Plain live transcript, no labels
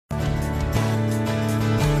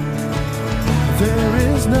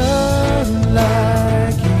one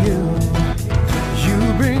like you. You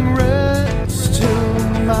bring rest to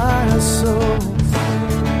my soul.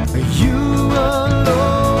 You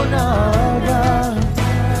alone are God,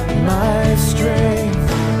 my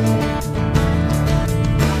strength.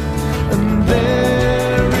 And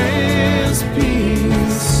there is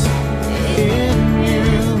peace in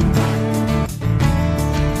you.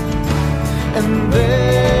 And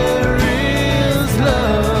there is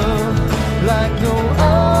love like no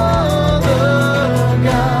other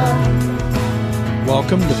God.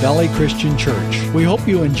 Welcome to Valley Christian Church. We hope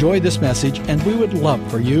you enjoy this message, and we would love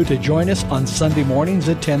for you to join us on Sunday mornings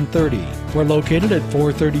at 10:30. We're located at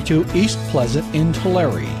 432 East Pleasant in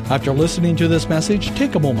Tulare. After listening to this message,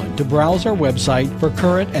 take a moment to browse our website for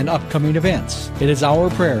current and upcoming events. It is our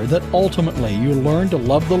prayer that ultimately you learn to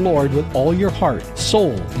love the Lord with all your heart,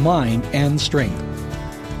 soul, mind, and strength.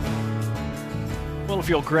 Well, if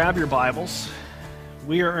you'll grab your Bibles,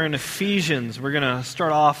 we are in Ephesians. We're going to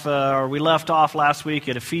start off, we left off last week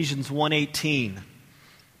at Ephesians 1:18.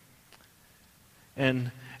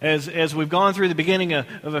 And as we've gone through the beginning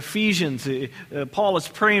of Ephesians, Paul is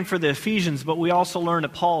praying for the Ephesians, but we also learn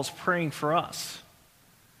that Paul is praying for us.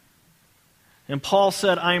 And Paul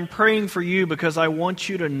said, I am praying for you because I want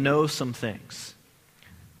you to know some things.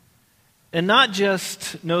 And not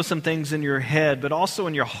just know some things in your head, but also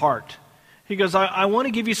in your heart. He goes, I want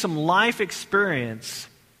to give you some life experience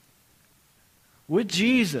with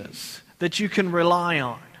Jesus that you can rely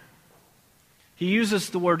on. He uses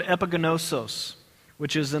the word epignosos,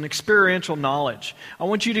 which is an experiential knowledge. I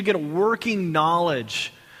want you to get a working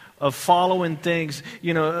knowledge of following things,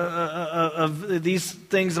 of these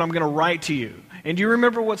things that I'm going to write to you. And do you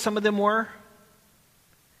remember what some of them were?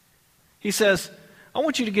 He says, I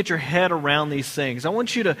want you to get your head around these things. I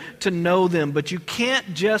want you to know them, but you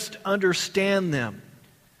can't just understand them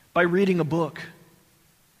by reading a book.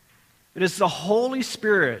 It is the Holy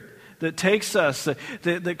Spirit that takes us,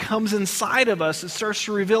 that comes inside of us, that starts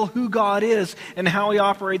to reveal who God is and how He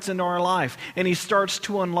operates into our life. And He starts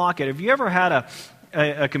to unlock it. Have you ever had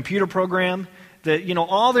a computer program that,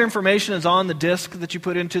 all the information is on the disk that you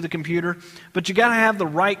put into the computer, but you got to have the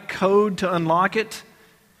right code to unlock it?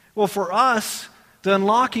 Well, for us, the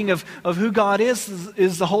unlocking of who God is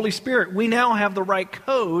the Holy Spirit. We now have the right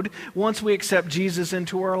code once we accept Jesus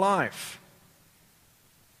into our life.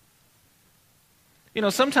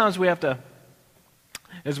 Sometimes we have to,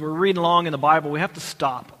 as we're reading along in the Bible, we have to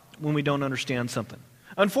stop when we don't understand something.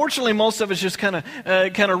 Unfortunately, most of us just kind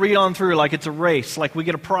of read on through like it's a race, like we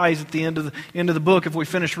get a prize at the end of the book if we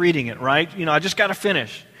finish reading it, right? I just got to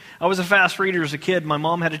finish. I was a fast reader as a kid. My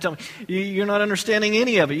mom had to tell me, you're not understanding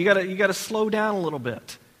any of it. You got to slow down a little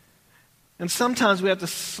bit. And sometimes we have to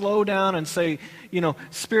slow down and say,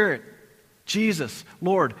 Spirit, Jesus,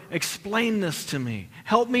 Lord, explain this to me.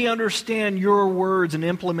 Help me understand your words and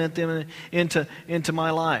implement them into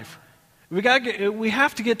my life. We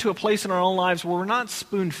have to get to a place in our own lives where we're not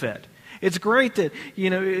spoon-fed. It's great that,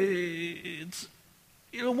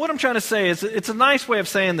 what I'm trying to say is it's a nice way of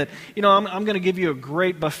saying that, I'm going to give you a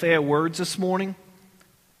great buffet of words this morning.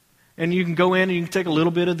 And you can go in and you can take a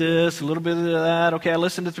little bit of this, a little bit of that. Okay, I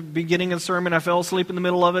listened at the beginning of the sermon. I fell asleep in the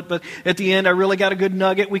middle of it. But at the end, I really got a good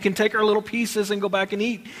nugget. We can take our little pieces and go back and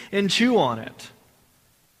eat and chew on it.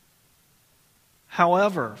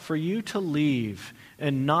 However, for you to leave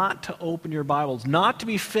and not to open your Bibles, not to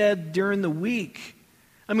be fed during the week,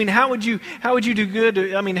 how would you do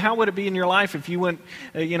good? How would it be in your life if you went,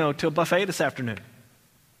 to a buffet this afternoon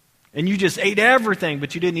and you just ate everything,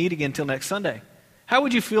 but you didn't eat again until next Sunday? How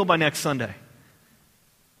would you feel by next Sunday?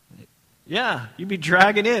 Yeah, you'd be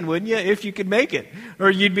dragging in, wouldn't you, if you could make it? Or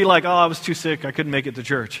you'd be like, I was too sick, I couldn't make it to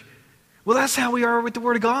church. Well, that's how we are with the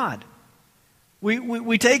Word of God.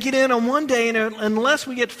 We take it in on one day, and unless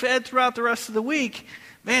we get fed throughout the rest of the week,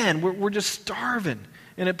 man, we're just starving.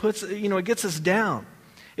 And it puts, it gets us down.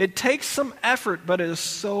 It takes some effort, but it is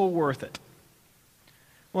so worth it.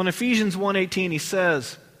 Well, in Ephesians 1:18, he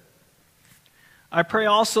says, I pray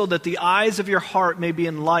also that the eyes of your heart may be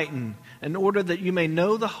enlightened, in order that you may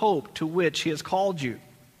know the hope to which He has called you,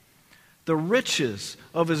 the riches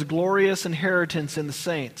of His glorious inheritance in the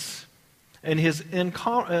saints, and His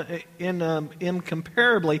incomparably,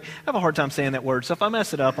 I have a hard time saying that word, so if I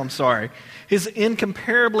mess it up, I'm sorry. His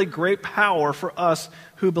incomparably great power for us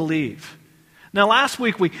who believe. Now, last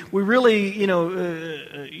week we really,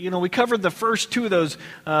 we covered the first two of those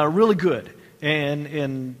really good,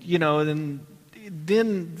 and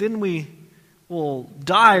then we will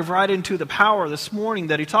dive right into the power this morning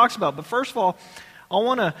that he talks about. But first of all, I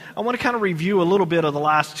want to kind of review a little bit of the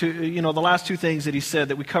last two things that he said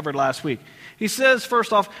that we covered last week. He says,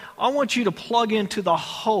 first off, I want you to plug into the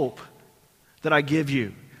hope that I give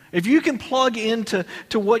you, if you can plug into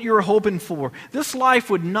what you're hoping for, this life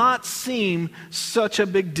would not seem such a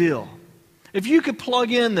big deal. If you could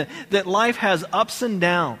plug in that life has ups and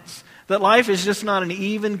downs, that life is just not an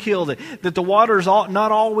even keel, that the water is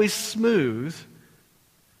not always smooth,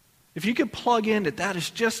 if you could plug in that is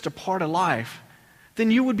just a part of life,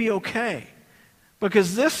 then you would be okay.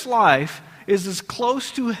 Because this life is as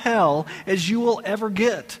close to hell as you will ever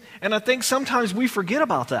get. And I think sometimes we forget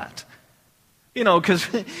about that. Because,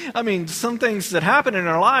 some things that happen in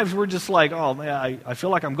our lives, we're just like, oh, man, I feel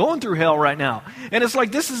like I'm going through hell right now. And it's like,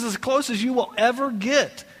 this is as close as you will ever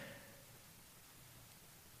get.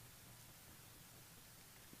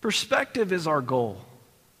 Perspective is our goal.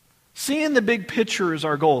 Seeing the big picture is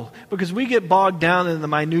our goal. Because we get bogged down in the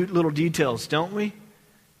minute little details, don't we?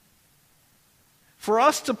 For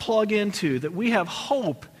us to plug into that we have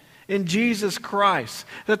hope in Jesus Christ,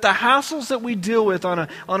 that the hassles that we deal with on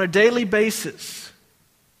a daily basis,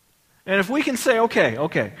 and if we can say,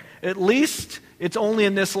 okay, at least it's only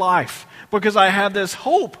in this life, because I have this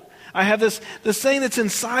hope, I have this thing that's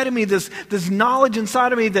inside of me, this knowledge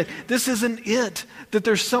inside of me that this isn't it, that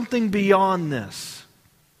there's something beyond this.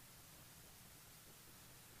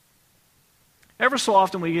 Ever so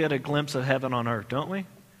often we get a glimpse of heaven on earth, don't we?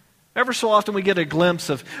 Ever so often we get a glimpse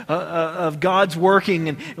of God's working,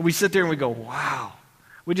 and we sit there and we go, wow.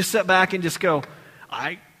 We just sit back and just go,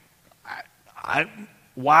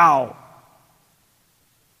 wow.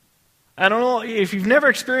 I don't know, if you've never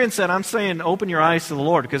experienced that, I'm saying open your eyes to the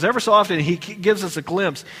Lord, because ever so often He gives us a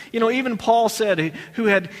glimpse. Even Paul said, who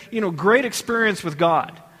had, great experience with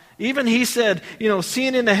God. Even he said,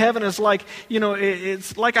 seeing into heaven is like,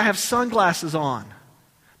 it's like I have sunglasses on.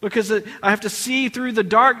 Because I have to see through the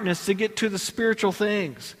darkness to get to the spiritual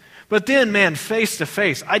things. But then, man, face to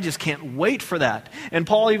face, I just can't wait for that. And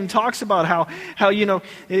Paul even talks about how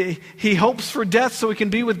he hopes for death so he can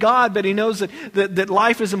be with God, but he knows that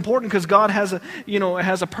life is important because God has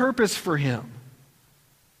a purpose for him.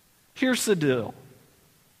 Here's the deal.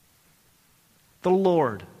 The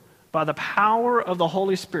Lord, by the power of the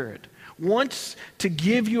Holy Spirit, wants to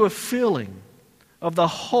give you a feeling of the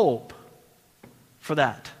hope for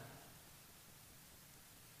that.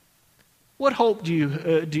 What hope do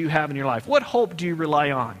you have in your life? What hope do you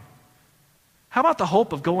rely on? How about the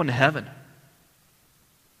hope of going to heaven?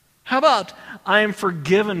 How about I am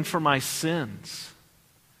forgiven for my sins?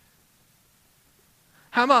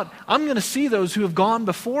 How about I'm going to see those who have gone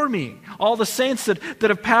before me? All the saints that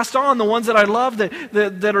have passed on, the ones that I love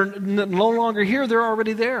that are no longer here, they're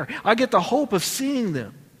already there. I get the hope of seeing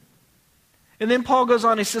them. And then Paul goes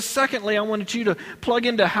on, he says, secondly, I wanted you to plug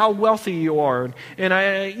into how wealthy you are and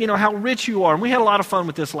how rich you are. And we had a lot of fun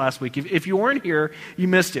with this last week. If you weren't here, you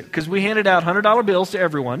missed it, because we handed out $100 bills to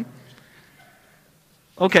everyone.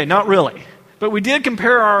 Okay, not really. But we did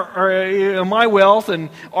compare my wealth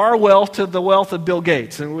and our wealth to the wealth of Bill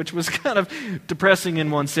Gates, which was kind of depressing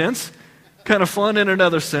in one sense, kind of fun in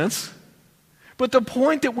another sense. But the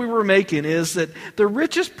point that we were making is that the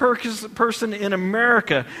richest person in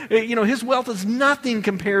America, his wealth is nothing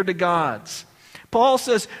compared to God's. Paul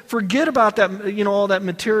says, forget about that, all that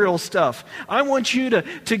material stuff. I want you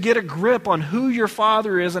to get a grip on who your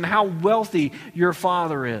father is and how wealthy your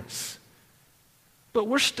father is. But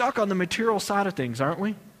we're stuck on the material side of things, aren't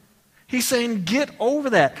we? He's saying, get over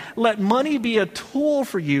that. Let money be a tool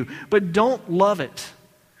for you, but don't love it.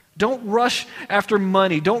 Don't rush after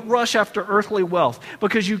money. Don't rush after earthly wealth,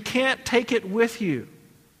 because you can't take it with you,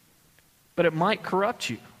 but it might corrupt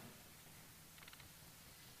you.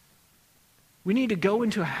 We need to go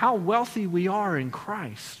into how wealthy we are in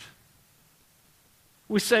Christ.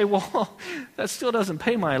 We say, well, that still doesn't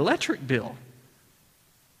pay my electric bill.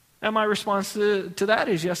 And my response to that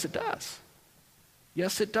is, yes, it does.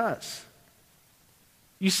 Yes, it does.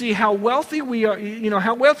 You see how wealthy we are,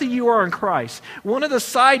 how wealthy you are in Christ. One of the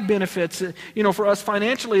side benefits, for us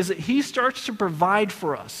financially is that He starts to provide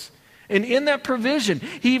for us. And in that provision,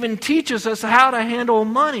 He even teaches us how to handle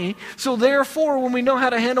money. So therefore, when we know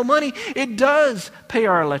how to handle money, it does pay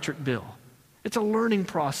our electric bill. It's a learning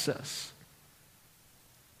process.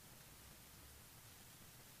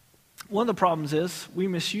 One of the problems is we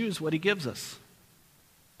misuse what He gives us,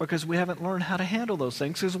 because we haven't learned how to handle those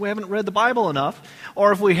things, because we haven't read the Bible enough.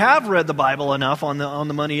 Or if we have read the Bible enough on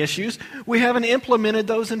the money issues, we haven't implemented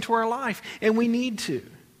those into our life, and we need to.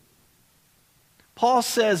 Paul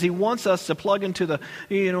says he wants us to plug into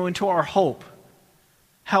into our hope,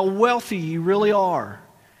 how wealthy you really are.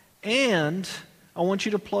 And I want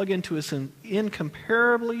you to plug into His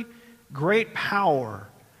incomparably great power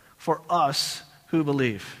for us who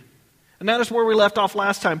believe. And that is where we left off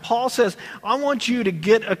last time. Paul says, I want you to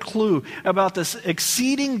get a clue about this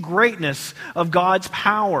exceeding greatness of God's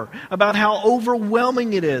power, about how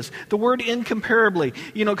overwhelming it is. The word incomparably,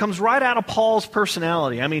 comes right out of Paul's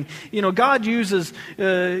personality. I mean, God uses,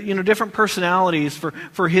 different personalities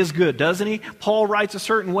for his good, doesn't he? Paul writes a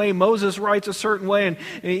certain way, Moses writes a certain way,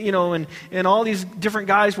 and all these different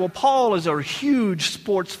guys. Well, Paul is a huge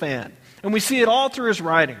sports fan, and we see it all through his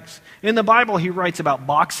writings. In the Bible, he writes about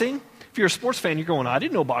boxing. If you're a sports fan, you're going, I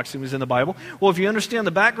didn't know boxing was in the Bible. Well, if you understand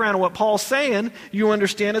the background of what Paul's saying, you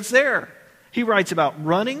understand it's there. He writes about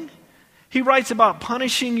running. He writes about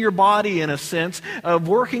punishing your body, in a sense, of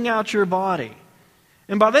working out your body.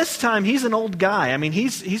 And by this time, he's an old guy. I mean,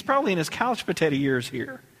 he's probably in his couch potato years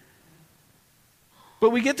here. But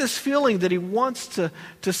we get this feeling that he wants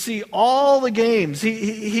to see all the games.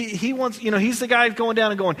 He wants, he's the guy going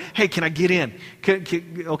down and going, hey, can I get in?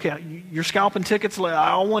 Okay, you're scalping tickets.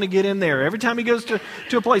 I want to get in there. Every time he goes to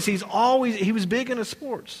a place, he was big into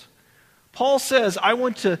sports. Paul says, I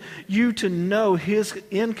want you to know his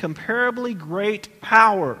incomparably great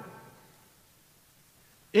power.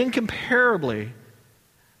 Incomparably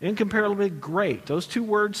great. Those two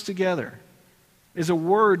words together is a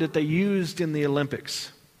word that they used in the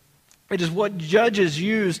Olympics. It is what judges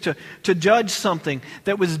used to judge something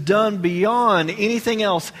that was done beyond anything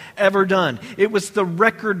else ever done. It was the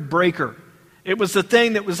record breaker. It was the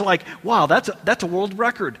thing that was like, wow, that's a world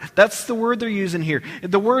record. That's the word they're using here.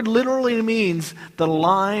 The word literally means the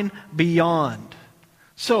line beyond.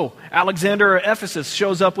 So, Alexander of Ephesus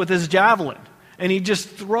shows up with his javelin. And he just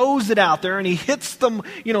throws it out there, and he hits them.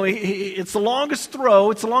 It's the longest throw.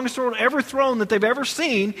 It's the longest throw ever thrown that they've ever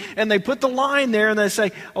seen. And they put the line there, and they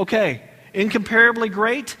say, okay, incomparably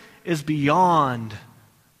great is beyond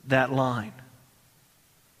that line.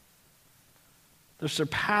 The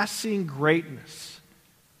surpassing greatness.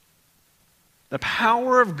 The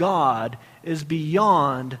power of God is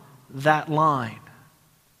beyond that line.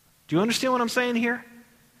 Do you understand what I'm saying here?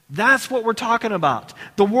 That's what we're talking about.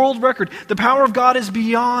 The world record. The power of God is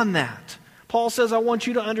beyond that. Paul says, I want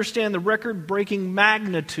you to understand the record-breaking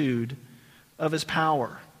magnitude of his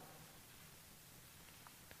power.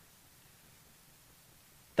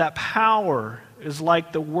 That power is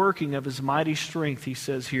like the working of his mighty strength, he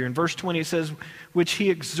says here. In verse 20 it says, which he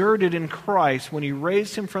exerted in Christ when he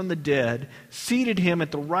raised him from the dead, seated him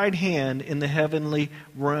at the right hand in the heavenly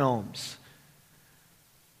realms.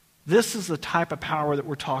 This is the type of power that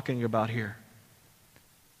we're talking about here.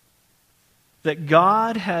 That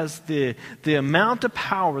God has the amount of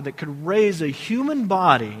power that could raise a human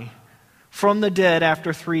body from the dead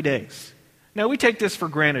after 3 days. Now, we take this for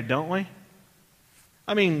granted, don't we?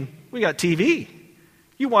 I mean, we got TV.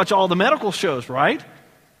 You watch all the medical shows, right?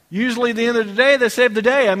 Usually at the end of the day, they save the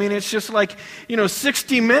day. I mean, it's just like,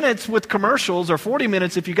 60 minutes with commercials, or 40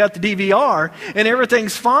 minutes if you got the DVR, and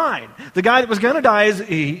everything's fine. The guy that was going to die,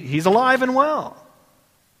 he's alive and well.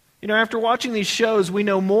 After watching these shows, we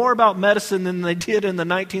know more about medicine than they did in the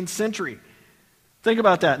 19th century. Think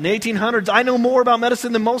about that. In the 1800s, I know more about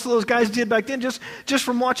medicine than most of those guys did back then, just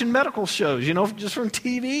from watching medical shows, just from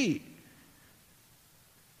TV.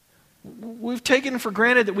 We've taken for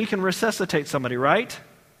granted that we can resuscitate somebody, right?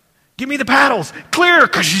 Give me the paddles. Clear.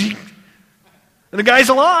 And the guy's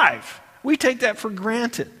alive. We take that for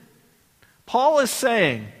granted. Paul is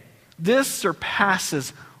saying this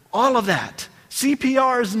surpasses all of that.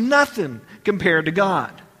 CPR is nothing compared to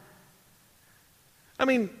God. I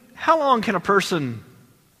mean, how long can a person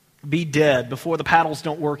be dead before the paddles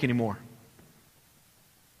don't work anymore?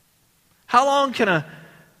 How long can a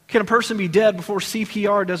person be dead before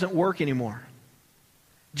CPR doesn't work anymore?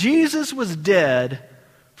 Jesus was dead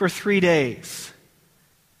for 3 days.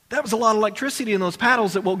 That was a lot of electricity in those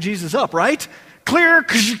paddles that woke Jesus up, right? Clear,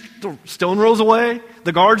 the stone rolls away,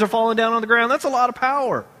 the guards are falling down on the ground. That's a lot of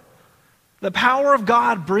power. The power of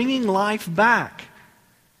God bringing life back.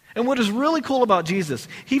 And what is really cool about Jesus,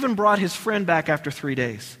 he even brought his friend back after 3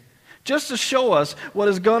 days, just to show us what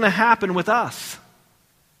is going to happen with us.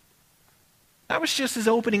 That was just his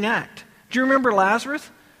opening act. Do you remember Lazarus?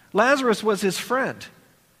 Lazarus was his friend.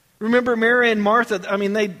 Remember Mary and Martha? I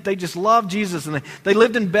mean, they just loved Jesus, and they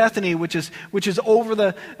lived in Bethany, which is over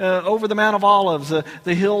the Mount of Olives,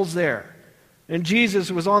 the hills there. And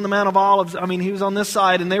Jesus was on the Mount of Olives. I mean, he was on this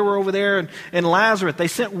side, and they were over there. And Lazarus, they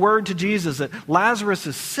sent word to Jesus that Lazarus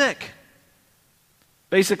is sick.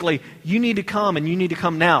 Basically, you need to come, and you need to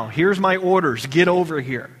come now. Here's my orders. Get over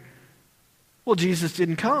here. Well, Jesus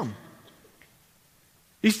didn't come.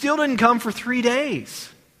 He still didn't come for 3 days.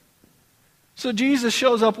 So Jesus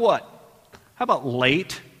shows up what? How about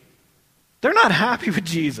late? They're not happy with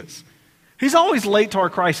Jesus. He's always late to our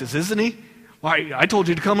crisis, isn't he? Why, I told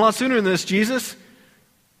you to come a lot sooner than this, Jesus.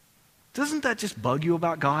 Doesn't that just bug you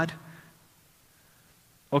about God?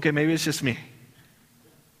 Okay, maybe it's just me.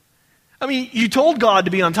 I mean, you told God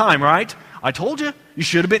to be on time, right? I told you. You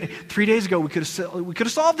should have been. 3 days ago, we could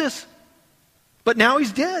have solved this. But now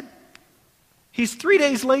he's dead. He's 3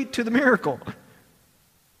 days late to the miracle.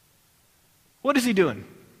 What is he doing?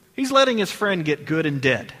 He's letting his friend get good and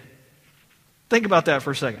dead. Think about that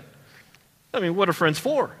for a second. I mean, what are friends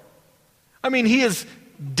for? I mean, he is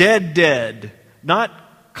dead. Not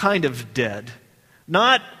kind of dead.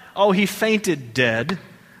 Not, oh, he fainted dead.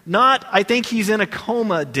 Not, I think he's in a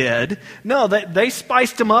coma dead. No, they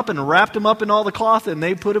spiced him up and wrapped him up in all the cloth and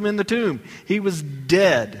they put him in the tomb. He was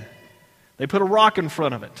dead. They put a rock in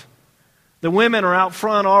front of it. The women are out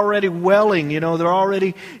front already wailing, they're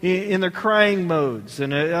already in their crying modes.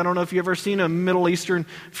 And I don't know if you've ever seen a Middle Eastern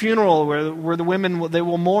funeral where the women, they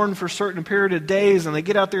will mourn for a certain period of days and they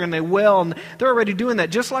get out there and they wail, and they're already doing that,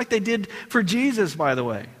 just like they did for Jesus, by the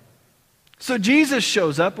way. So Jesus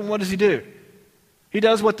shows up, and what does he do? He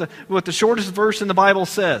does what the shortest verse in the Bible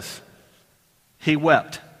says. He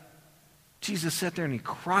wept. Jesus sat there and he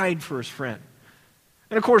cried for his friend.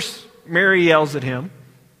 And of course, Mary yells at him.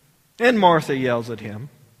 And Martha yells at him.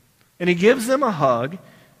 And he gives them a hug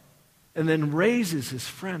and then raises his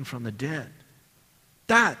friend from the dead.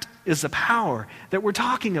 That is the power that we're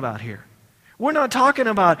talking about here. We're not talking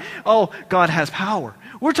about, oh, God has power.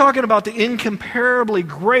 We're talking about the incomparably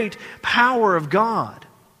great power of God.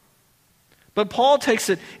 But Paul takes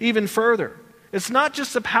it even further. It's not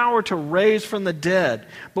just the power to raise from the dead,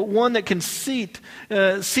 but one that can seat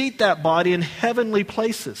that body in heavenly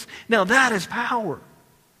places. Now that is power.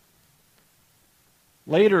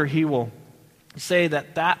 Later, he will say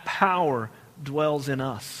that power dwells in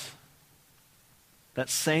us. That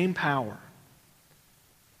same power.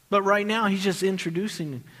 But right now, he's just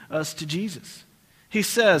introducing us to Jesus. He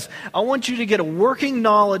says, I want you to get a working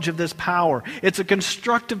knowledge of this power. It's a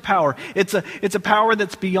constructive power. It's a power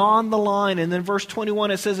that's beyond the line. And then verse 21,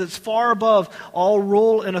 it says it's far above all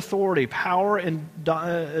rule and authority, power and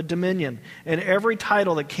dominion, and every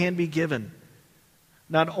title that can be given.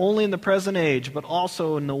 Not only in the present age, but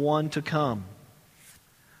also in the one to come.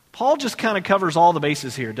 Paul just kind of covers all the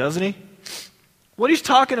bases here, doesn't he? What he's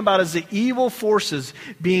talking about is the evil forces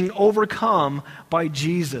being overcome by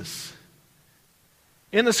Jesus.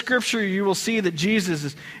 In the scripture, you will see that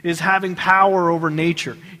Jesus is having power over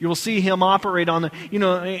nature. You will see him operate on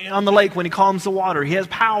the lake when he calms the water. He has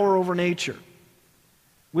power over nature.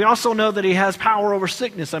 We also know that he has power over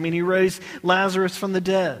sickness. I mean, he raised Lazarus from the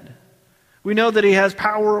dead. We know that he has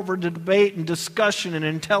power over debate and discussion and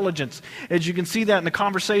intelligence, as you can see that in the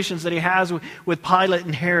conversations that he has with Pilate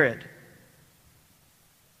and Herod.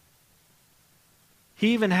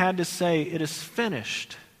 He even had to say, "It is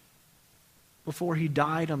finished," before he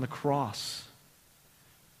died on the cross.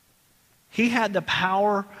 He had the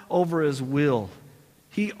power over his will.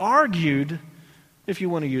 He argued, if you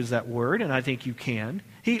want to use that word, and I think you can,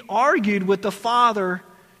 he argued with the Father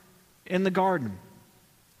in the garden.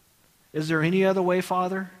 Is there any other way,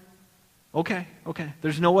 Father? Okay.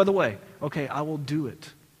 There's no other way. Okay, I will do it.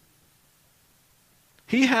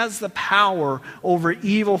 He has the power over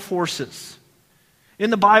evil forces. In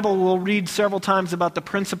the Bible, we'll read several times about the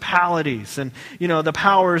principalities and, the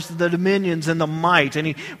powers, the dominions, and the might.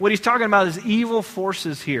 And what he's talking about is evil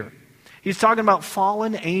forces here. He's talking about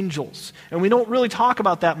fallen angels. And we don't really talk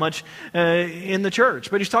about that much in the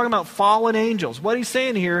church. But he's talking about fallen angels. What he's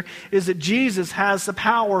saying here is that Jesus has the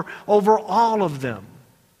power over all of them.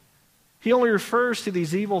 He only refers to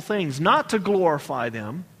these evil things, not to glorify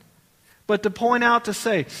them, but to point out, to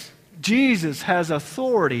say, Jesus has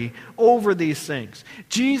authority over these things.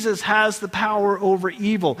 Jesus has the power over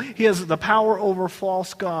evil. He has the power over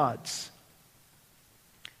false gods.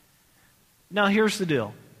 Now here's the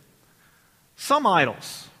deal. Some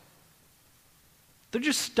idols, they're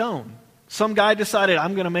just stone. Some guy decided,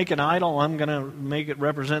 I'm going to make an idol, I'm going to make it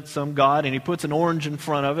represent some god, and he puts an orange in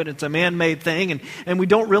front of it. It's a man-made thing, and we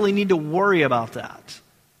don't really need to worry about that.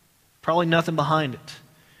 Probably nothing behind it.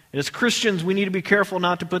 As Christians, we need to be careful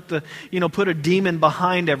not to put a demon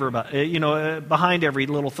behind everybody, behind every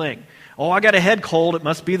little thing. Oh, I got a head cold, it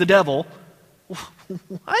must be the devil.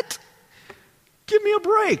 What? Give me a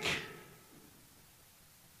break.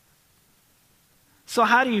 So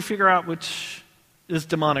how do you figure out which is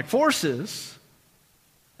demonic forces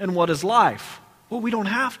and what is life? Well, we don't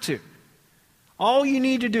have to. All you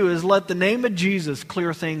need to do is let the name of Jesus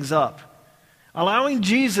clear things up. Allowing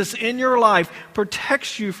Jesus in your life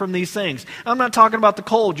protects you from these things. I'm not talking about the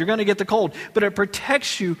cold. You're going to get the cold. But it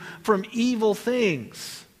protects you from evil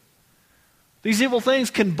things. These evil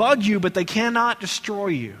things can bug you, but they cannot destroy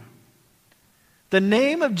you. The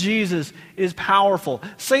name of Jesus is powerful.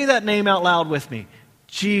 Say that name out loud with me.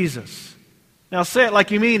 Jesus. Now say it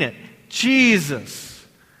like you mean it. Jesus.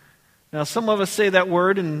 Now some of us say that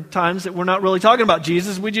word in times that we're not really talking about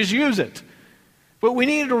Jesus. We just use it. But we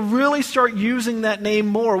need to really start using that name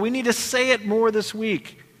more. We need to say it more this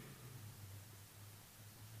week.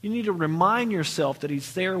 You need to remind yourself that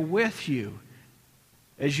He's there with you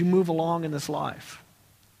as you move along in this life.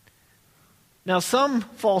 Now, some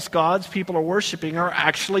false gods people are worshiping are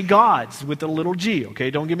actually gods with a little g,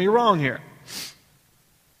 okay? Don't get me wrong here.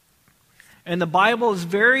 And the Bible is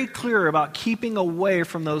very clear about keeping away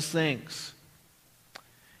from those things.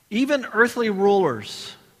 Even earthly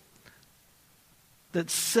rulers that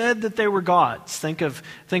said that they were gods. Think of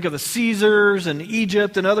the Caesars and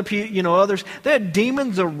Egypt and others. They had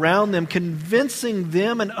demons around them convincing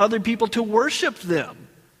them and other people to worship them.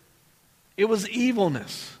 It was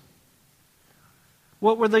evilness.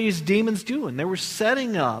 What were these demons doing? They were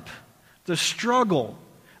setting up the struggle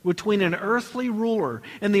between an earthly ruler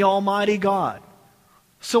and the Almighty God.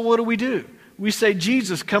 So what do? We say,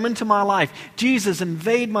 Jesus, come into my life. Jesus,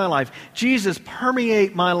 invade my life. Jesus,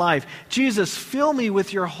 permeate my life. Jesus, fill me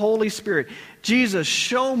with your Holy Spirit. Jesus,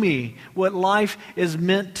 show me what life is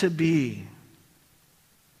meant to be.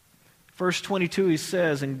 Verse 22, he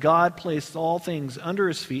says, and God placed all things under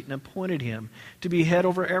his feet and appointed him to be head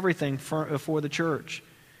over everything for the church,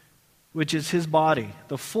 which is his body,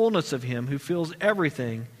 the fullness of him who fills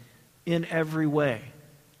everything in every way.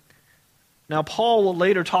 Now, Paul will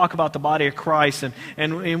later talk about the body of Christ,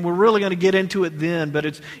 and we're really going to get into it then, but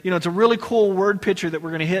it's a really cool word picture that we're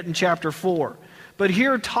going to hit in chapter 4. But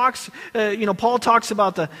here Paul talks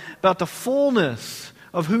about the fullness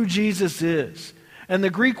of who Jesus is. And the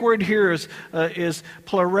Greek word here is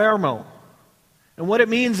pleramo. And what it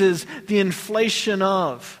means is the inflation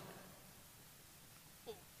of.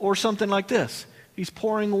 Or something like this. He's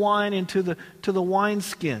pouring wine into the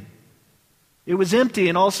wineskin. It was empty,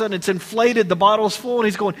 and all of a sudden it's inflated. The bottle's full, and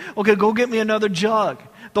he's going, okay, go get me another jug.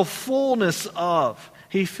 The fullness of.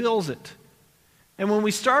 He fills it. And when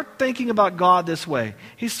we start thinking about God this way,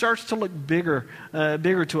 He starts to look bigger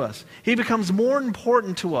to us. He becomes more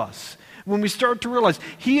important to us. When we start to realize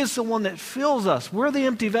He is the one that fills us. We're the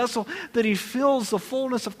empty vessel that He fills the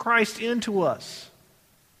fullness of Christ into us.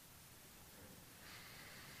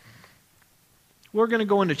 We're going to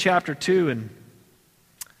go into chapter 2 and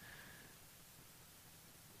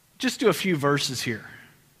just do a few verses here.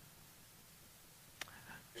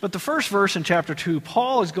 But the first verse in chapter 2,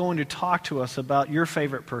 Paul is going to talk to us about your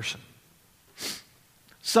favorite person.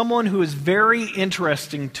 Someone who is very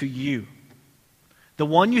interesting to you. The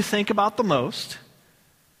one you think about the most,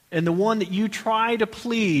 and the one that you try to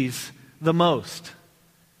please the most.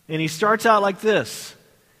 And he starts out like this.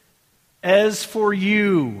 As for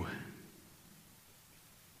you.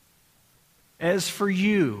 As for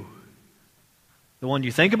you. The one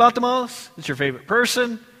you think about the most, it's your favorite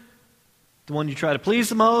person. The one you try to please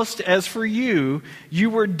the most. As for you, you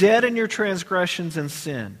were dead in your transgressions and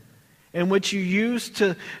sin, in which you used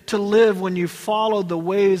to live when you followed the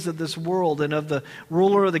ways of this world and of the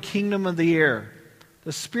ruler of the kingdom of the air,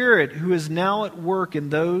 the Spirit who is now at work in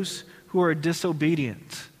those who are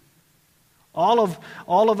disobedient. All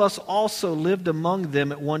of us also lived among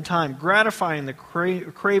them at one time, gratifying the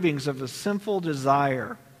cravings of a sinful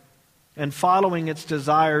desire and following its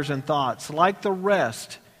desires and thoughts. Like the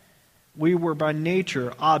rest, we were by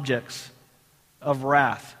nature objects of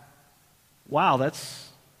wrath. Wow, that's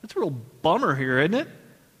a real bummer here, isn't it?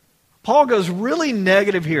 Paul goes really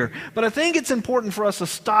negative here. But I think it's important for us to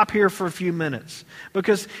stop here for a few minutes.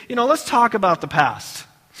 Because, let's talk about the past.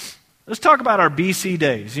 Let's talk about our BC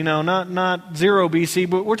days. Not 0 BC,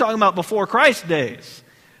 but we're talking about before Christ days.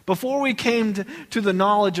 Before we came to the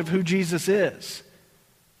knowledge of who Jesus is.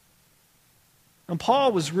 And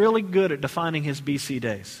Paul was really good at defining his BC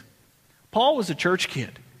days. Paul was a church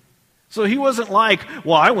kid. So he wasn't like,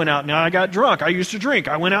 well, I went out and I got drunk. I used to drink.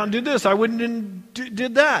 I went out and did this. I went and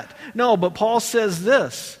did that. No, but Paul says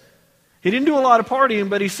this. He didn't do a lot of partying,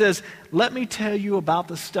 but he says, let me tell you about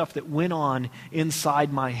the stuff that went on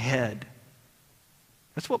inside my head.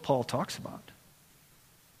 That's what Paul talks about.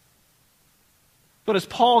 But as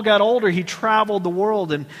Paul got older, he traveled the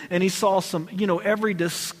world and he saw every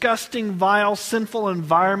disgusting, vile, sinful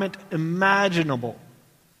environment imaginable.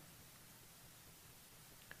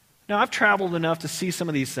 Now, I've traveled enough to see some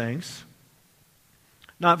of these things.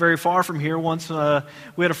 Not very far from here, once we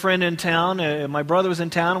had a friend in town. My brother was in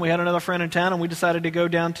town, and we had another friend in town, and we decided to go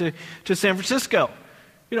down to San Francisco.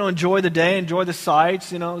 Enjoy the day, enjoy the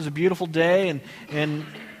sights. It was a beautiful day, and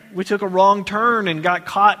we took a wrong turn and got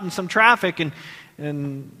caught in some traffic, and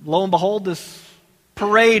lo and behold, this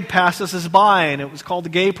parade passed us by, and it was called the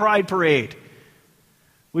Gay Pride Parade.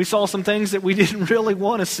 We saw some things that we didn't really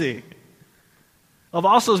want to see. I've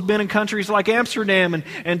also been in countries like Amsterdam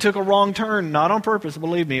and took a wrong turn, not on purpose,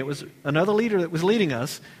 believe me. It was another leader that was leading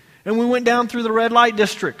us. And we went down through the red light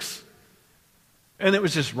districts. And it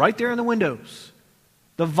was just right there in the windows.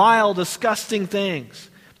 The vile, disgusting things.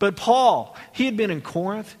 But Paul, he had been in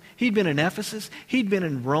Corinth. He'd been in Ephesus. He'd been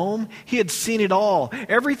in Rome. He had seen it all.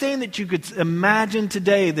 Everything that you could imagine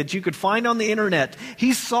today, that you could find on the internet,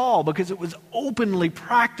 he saw because it was openly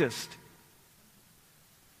practiced.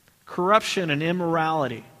 Corruption and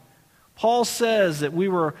immorality. Paul says that we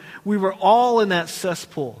were all in that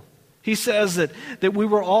cesspool. He says that we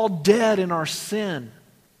were all dead in our sin.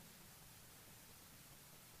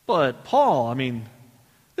 But Paul, I mean,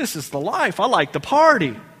 this is the life. I like the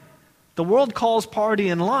party. The world calls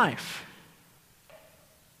partying life.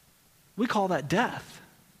 We call that death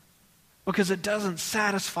because it doesn't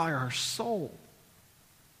satisfy our soul.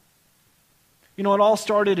 You know, it all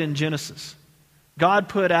started in Genesis. God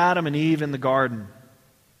put Adam and Eve in the garden.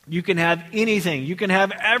 You can have anything. You can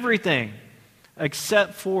have everything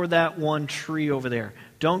except for that one tree over there.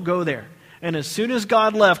 Don't go there. And as soon as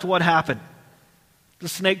God left, what happened? The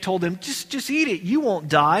snake told them, just eat it. You won't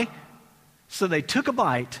die. So they took a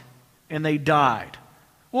bite and they died.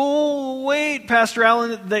 Well, wait, Pastor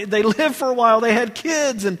Allen, they lived for a while. They had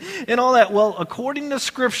kids and all that. Well, according to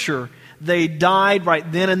Scripture, they died right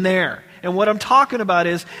then and there. And what I'm talking about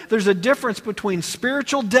is there's a difference between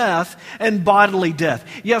spiritual death and bodily death.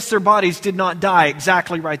 Yes, their bodies did not die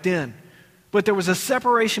exactly right then. But there was a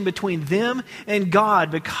separation between them and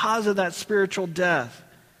God because of that spiritual death.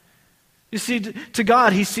 You see, to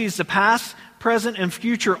God, He sees the past, present, and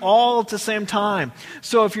future all at the same time.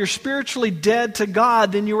 So if you're spiritually dead to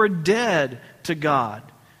God, then you are dead to God.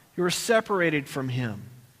 You are separated from Him.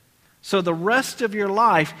 So the rest of your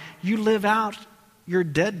life, you live out your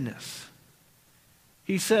deadness.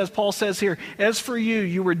 Paul says here, as for you,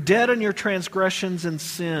 you were dead in your transgressions and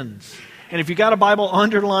sins. And if you got a Bible,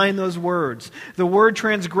 underline those words. The word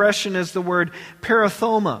transgression is the word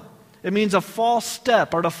parathoma. It means a false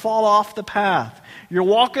step or to fall off the path. You're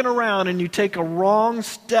walking around and you take a wrong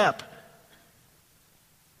step.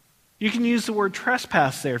 You can use the word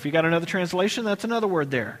trespass there. If you got another translation, that's another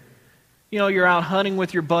word there. You know, you're out hunting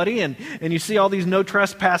with your buddy and you see all these no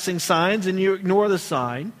trespassing signs and you ignore the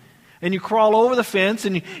sign. And you crawl over the fence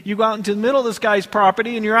and you go out into the middle of this guy's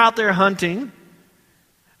property and you're out there hunting.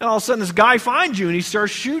 And all of a sudden this guy finds you and he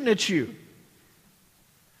starts shooting at you.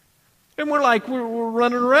 And we're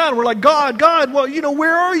running around. We're like, God, well, you know,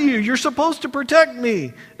 where are you? You're supposed to protect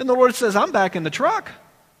me. And the Lord says, I'm back in the truck.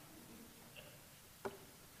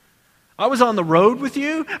 I was on the road with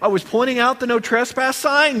you. I was pointing out the no trespass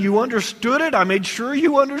sign. You understood it. I made sure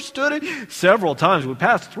you understood it. Several times. We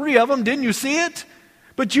passed 3 of them. Didn't you see it?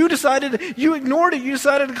 But you ignored it. You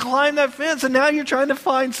decided to climb that fence, and now you're trying to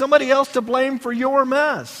find somebody else to blame for your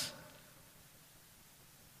mess.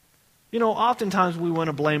 You know, oftentimes we want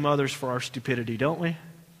to blame others for our stupidity, don't we?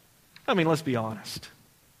 I mean, let's be honest.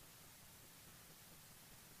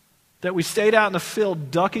 That we stayed out in the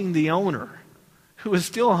field ducking the owner who was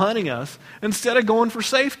still hunting us instead of going for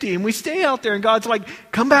safety. And we stay out there, and God's like,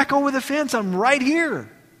 come back over the fence. I'm right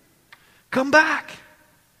here. Come back.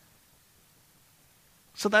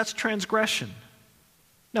 So that's transgression.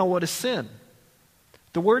 Now, what is sin?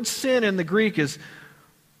 The word sin in the Greek is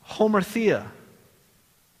homerthia.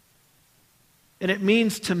 And it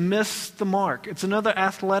means to miss the mark. It's another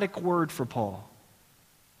athletic word for Paul.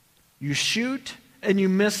 You shoot and you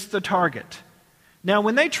miss the target. Now,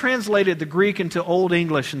 when they translated the Greek into Old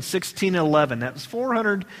English in 1611, that was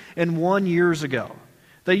 401 years ago,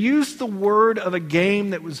 they used the word of a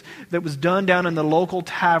game that was done down in the local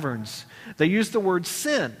taverns. They used the word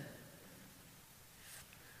sin.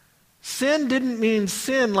 Sin didn't mean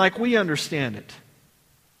sin like we understand it.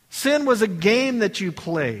 Sin was a game that you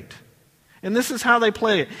played. And this is how they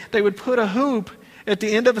played it. They would put a hoop at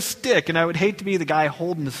the end of a stick, and I would hate to be the guy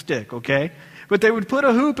holding the stick, okay? But they would put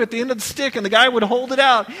a hoop at the end of the stick, and the guy would hold it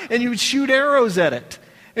out, and you would shoot arrows at it.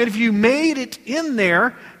 And if you made it in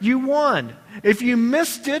there, you won. If you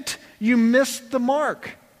missed it, you missed the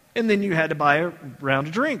mark. And then you had to buy a round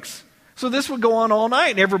of drinks. So this would go on all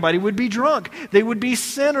night, and everybody would be drunk. They would be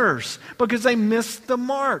sinners because they missed the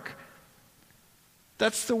mark.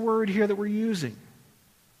 That's the word here that we're using.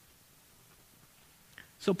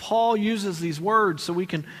 So Paul uses these words so we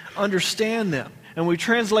can understand them. And we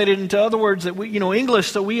translate it into other words that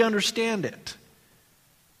English, so we understand it.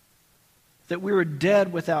 That we were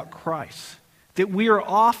dead without Christ. At that we are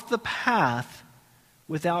off the path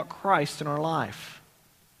without Christ in our life.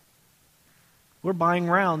 We're buying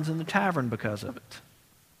rounds in the tavern because of it.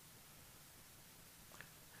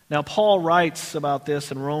 Now, Paul writes about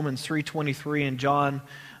this in Romans 3:23 and John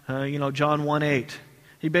 1:8.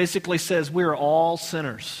 He basically says we are all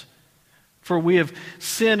sinners, for we have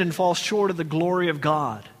sinned and fall short of the glory of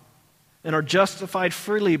God, and are justified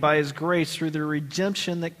freely by His grace through the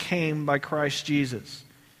redemption that came by Christ Jesus.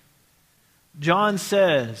 John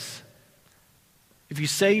says, if you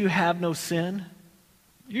say you have no sin,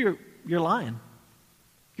 you're lying.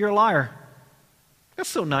 You're a liar. That's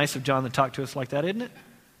so nice of John to talk to us like that, isn't it?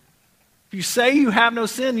 If you say you have no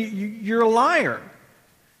sin, you're a liar.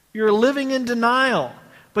 You're living in denial.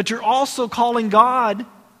 But you're also calling God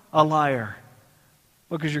a liar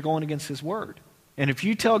because you're going against His word. And if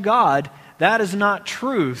you tell God that is not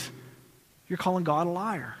truth, you're calling God a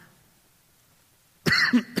liar.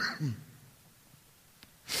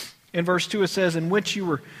 In verse 2 it says, in which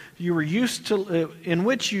you used to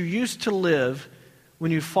live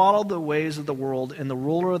when you followed the ways of the world and the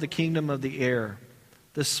ruler of the kingdom of the air,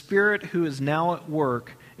 the spirit who is now at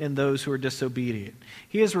work in those who are disobedient.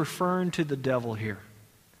 He is referring to the devil here.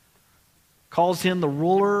 Calls him the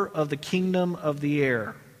ruler of the kingdom of the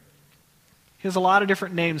air. He has a lot of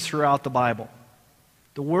different names throughout the Bible.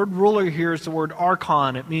 The word ruler here is the word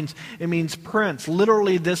archon. It means prince.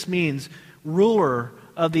 Literally, this means ruler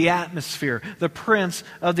of the atmosphere, the prince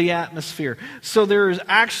of the atmosphere. So there is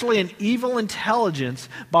actually an evil intelligence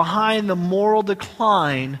behind the moral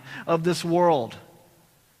decline of this world.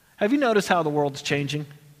 Have you noticed how the world's changing?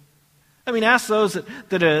 I mean, ask those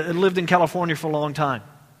that lived in California for a long time.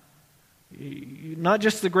 Not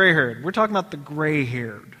just the gray-haired. We're talking about the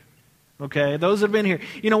gray-haired. Okay? Those that have been here.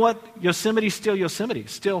 You know what? Yosemite's still Yosemite.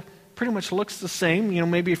 Still pretty much looks the same. You know,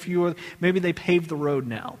 maybe they paved the road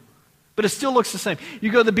now. But it still looks the same.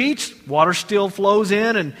 You go to the beach, water still flows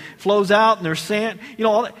in and flows out, and there's sand. You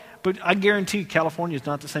know, all that. But I guarantee California is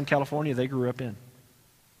not the same California they grew up in.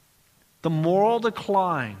 The moral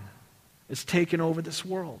decline is taking over this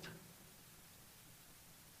world.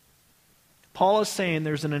 Paul is saying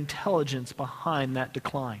there's an intelligence behind that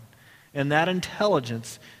decline. And that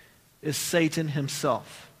intelligence is Satan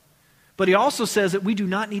himself. But he also says that we do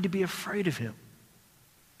not need to be afraid of him.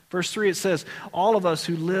 Verse 3, it says, all of us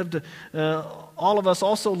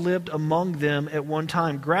also lived among them at one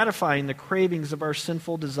time, gratifying the cravings of our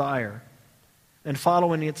sinful desire and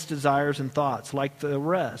following its desires and thoughts. Like the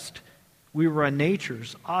rest, we were in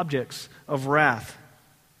nature's objects of wrath.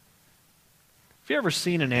 Have you ever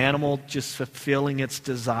seen an animal just fulfilling its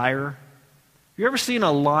desire? Have you ever seen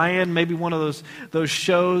a lion, maybe one of those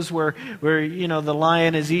shows where you know the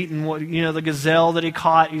lion is eating the gazelle that he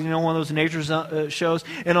caught, one of those nature shows,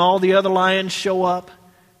 and all the other lions show up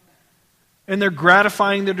and they're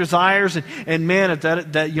gratifying their desires, and man, if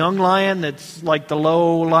that young lion that's like the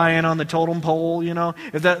low lion on the totem pole,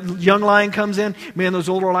 if that young lion comes in, man, those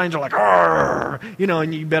older lions are like, "Arr!"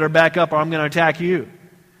 And you better back up or I'm going to attack you.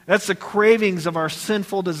 That's the cravings of our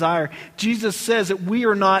sinful desire. Jesus says that we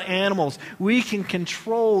are not animals. We can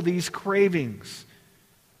control these cravings,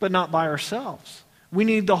 but not by ourselves. We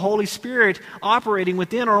need the Holy Spirit operating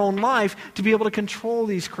within our own life to be able to control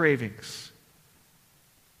these cravings.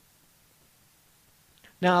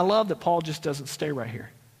 Now, I love that Paul just doesn't stay right here.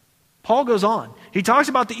 Paul goes on. He talks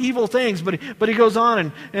about the evil things, but he goes on,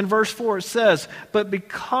 and in verse 4 it says, but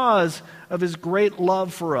because of his great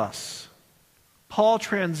love for us, Paul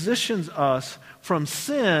transitions us from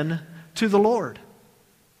sin to the Lord.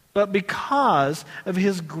 But because of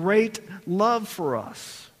his great love for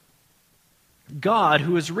us, God,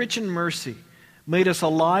 who is rich in mercy, made us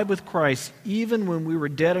alive with Christ even when we were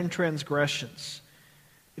dead in transgressions.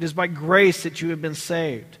 It is by grace that you have been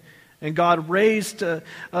saved. And God raised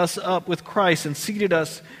us up with Christ and seated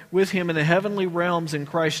us with him in the heavenly realms in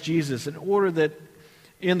Christ Jesus, in order that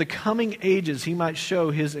in the coming ages he might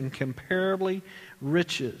show his incomparably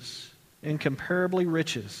riches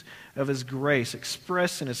of his grace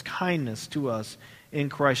expressed in his kindness to us in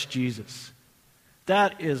Christ Jesus.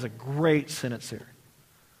 That is a great sentence here.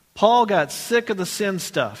 Paul got sick of the sin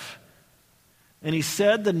stuff, and he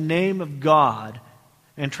said the name of God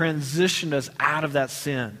and transitioned us out of that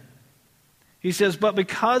sin. He says, but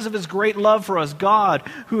because of his great love for us, God,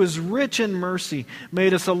 who is rich in mercy,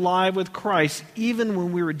 made us alive with Christ, even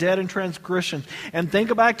when we were dead in transgression. And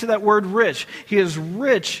think back to that word rich. He is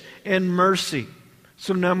rich in mercy.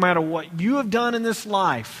 So no matter what you have done in this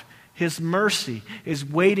life, his mercy is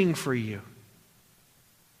waiting for you.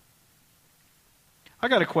 I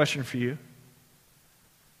got a question for you.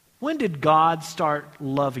 When did God start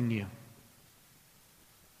loving you?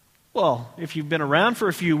 Well, if you've been around for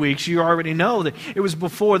a few weeks, you already know that it was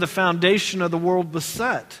before the foundation of the world was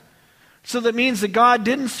set. So that means that God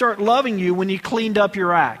didn't start loving you when you cleaned up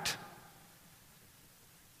your act.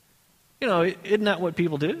 You know, isn't that what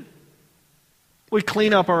people do? We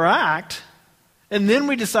clean up our act, and then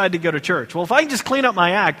we decide to go to church. Well, if I can just clean up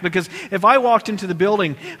my act, because if I walked into the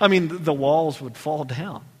building, the walls would fall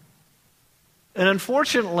down. And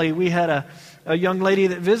unfortunately, we had a young lady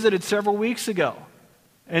that visited several weeks ago.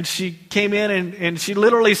 And she came in and she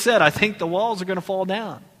literally said, I think the walls are going to fall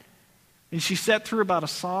down. And she sat through about a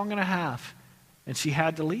song and a half, and she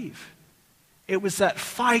had to leave. It was that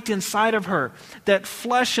fight inside of her, that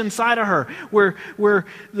flesh inside of her, where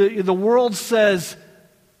the world says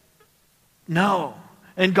no,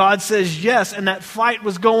 and God says yes, and that fight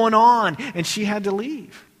was going on, and she had to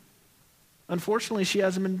leave. Unfortunately, she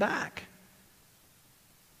hasn't been back.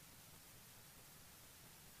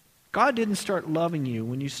 God didn't start loving you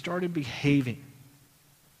when you started behaving.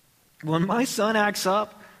 When my son acts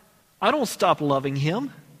up, I don't stop loving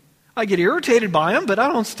him. I get irritated by him, but I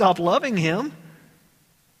don't stop loving him.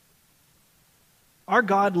 Our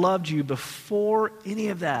God loved you before any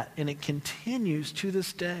of that, and it continues to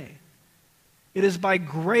this day. It is by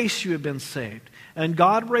grace you have been saved, and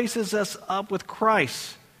God raises us up with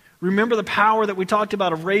Christ. Remember the power that we talked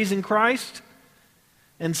about of raising Christ?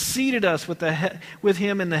 And seated us with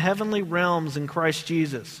him in the heavenly realms in Christ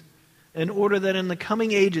Jesus, in order that in the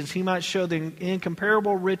coming ages he might show the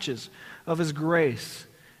incomparable riches of his grace,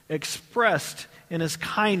 expressed in his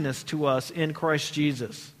kindness to us in Christ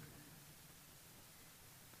Jesus.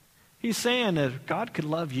 He's saying that if God could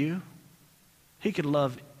love you, he could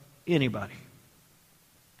love anybody.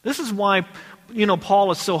 This is why,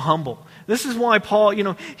 Paul is so humble. This is why Paul,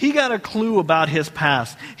 he got a clue about his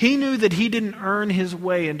past. He knew that he didn't earn his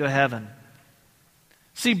way into heaven.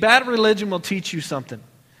 See, bad religion will teach you something.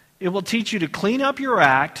 It will teach you to clean up your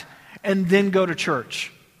act and then go to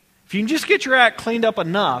church. If you can just get your act cleaned up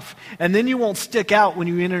enough, and then you won't stick out when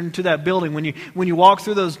you enter into that building, when you walk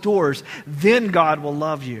through those doors, then God will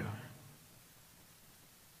love you.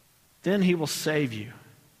 Then he will save you.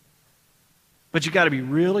 But you got to be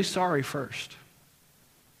really sorry first.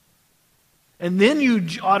 And then you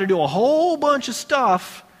ought to do a whole bunch of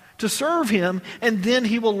stuff to serve him, and then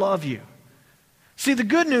he will love you. See, the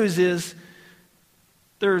good news is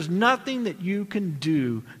there's nothing that you can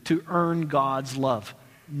do to earn God's love.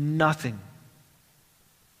 Nothing.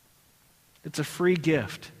 It's a free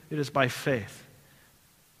gift. It is by faith.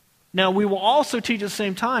 Now, we will also teach at the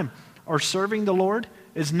same time, our serving the Lord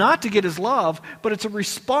is not to get his love, but it's a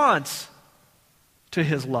response to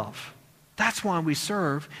his love. That's why we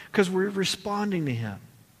serve, because we're responding to him.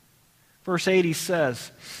 Verse 80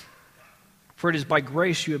 says, "For it is by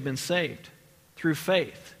grace you have been saved, through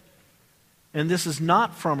faith. And this is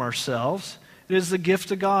not from ourselves, it is the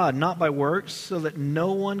gift of God, not by works, so that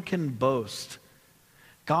no one can boast."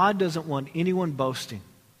 God doesn't want anyone boasting.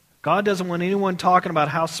 God doesn't want anyone talking about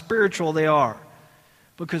how spiritual they are,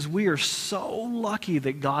 because we are so lucky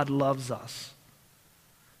that God loves us.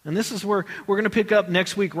 And this is where we're going to pick up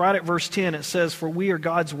next week, right at verse 10. It says, "For we are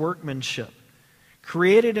God's workmanship,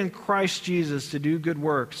 created in Christ Jesus to do good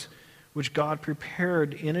works, which God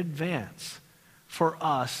prepared in advance for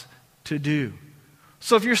us to do."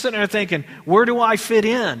 So if you're sitting there thinking, where do I fit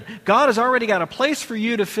in? God has already got a place for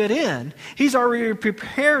you to fit in. He's already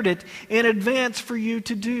prepared it in advance for you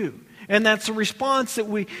to do. And that's a response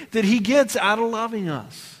that he gets out of loving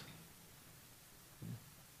us.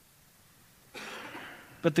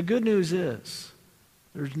 But the good news is,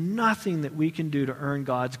 there's nothing that we can do to earn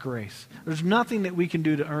God's grace. There's nothing that we can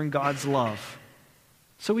do to earn God's love.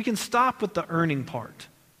 So we can stop with the earning part.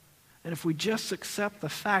 And if we just accept the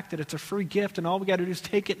fact that it's a free gift and all we got to do is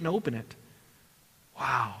take it and open it.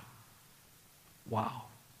 Wow. Wow.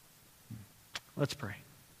 Let's pray.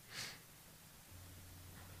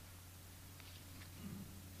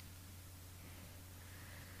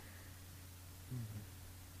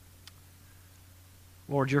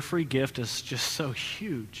 Lord, your free gift is just so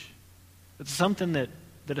huge. It's something that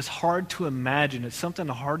is hard to imagine. It's something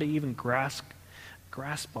hard to even grasp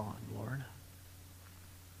on, Lord.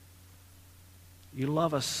 You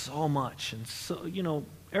love us so much. And so,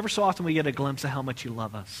 ever so often we get a glimpse of how much you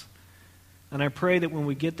love us. And I pray that when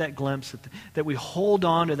we get that glimpse, that we hold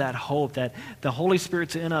on to that hope, that the Holy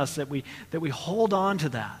Spirit's in us, that we hold on to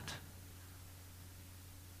that.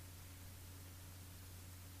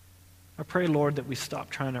 I pray, Lord, that we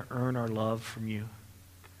stop trying to earn our love from you.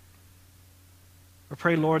 I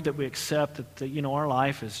pray, Lord, that we accept that our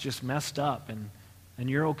life is just messed up and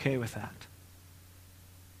you're okay with that.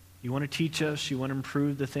 You want to teach us. You want to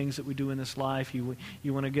improve the things that we do in this life. You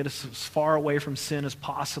want to get us as far away from sin as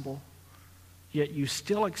possible. Yet you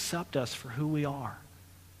still accept us for who we are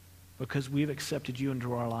because we've accepted you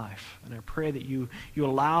into our life. And I pray that you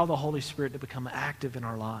allow the Holy Spirit to become active in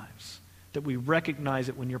our lives, that we recognize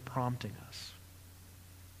it when you're prompting us.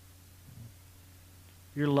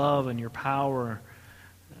 Your love and your power,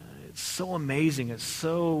 it's so amazing.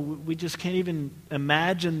 We just can't even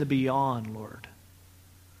imagine the beyond, Lord.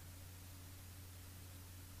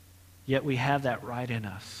 Yet we have that right in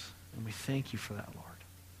us, and we thank you for that, Lord.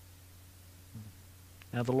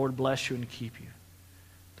 Now the Lord bless you and keep you.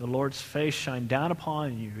 The Lord's face shine down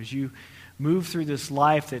upon you as you move through this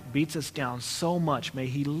life that beats us down so much. May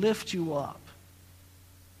he lift you up,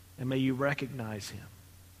 and may you recognize him.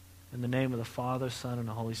 In the name of the Father, Son, and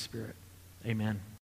the Holy Spirit, amen.